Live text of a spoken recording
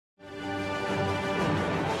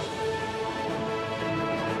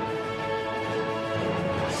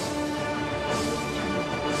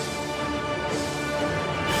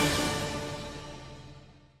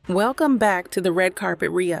Welcome back to the Red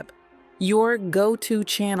Carpet Re-Up, your go-to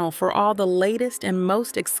channel for all the latest and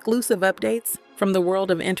most exclusive updates from the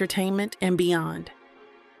world of entertainment and beyond.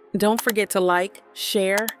 Don't forget to like,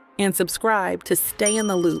 share, and subscribe to stay in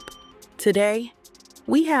the loop. Today,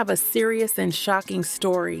 we have a serious and shocking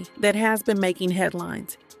story that has been making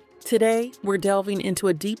headlines. Today, we're delving into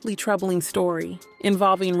a deeply troubling story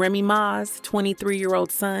involving Remy Ma's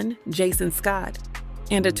 23-year-old son, Jayson Scott,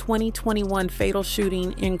 and a 2021 fatal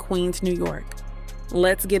shooting in Queens, New York.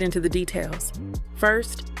 Let's get into the details.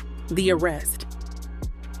 First, the arrest.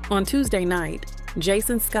 On Tuesday night,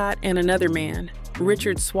 Jayson Scott and another man,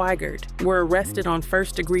 Richard Swygert, were arrested on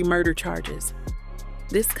first-degree murder charges.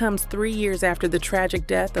 This comes 3 years after the tragic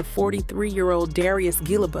death of 43-year-old Darius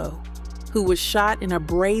Guillebeau, who was shot in a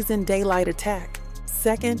brazen daylight attack.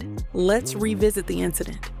 Second, let's revisit the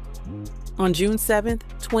incident. On June 7,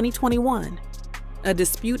 2021, a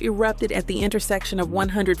dispute erupted at the intersection of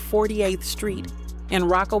 148th Street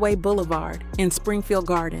and Rockaway Boulevard in Springfield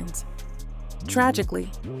Gardens.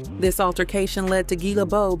 Tragically, this altercation led to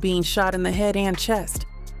Guillebeau being shot in the head and chest.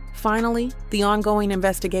 Finally, the ongoing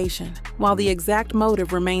investigation. While the exact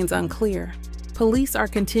motive remains unclear, police are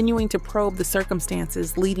continuing to probe the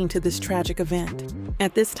circumstances leading to this tragic event.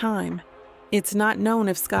 At this time, it's not known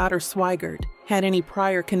if Scott or Swygert had any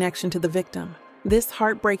prior connection to the victim. This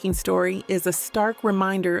heartbreaking story is a stark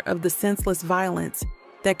reminder of the senseless violence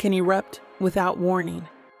that can erupt without warning.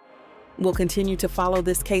 We'll continue to follow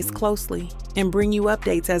this case closely and bring you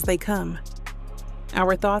updates as they come.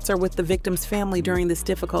 Our thoughts are with the victim's family during this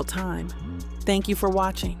difficult time. Thank you for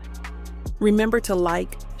watching. Remember to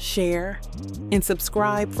like, share, and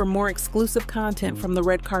subscribe for more exclusive content from the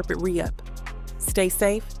Red Carpet Re-Up. Stay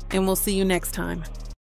safe, and we'll see you next time.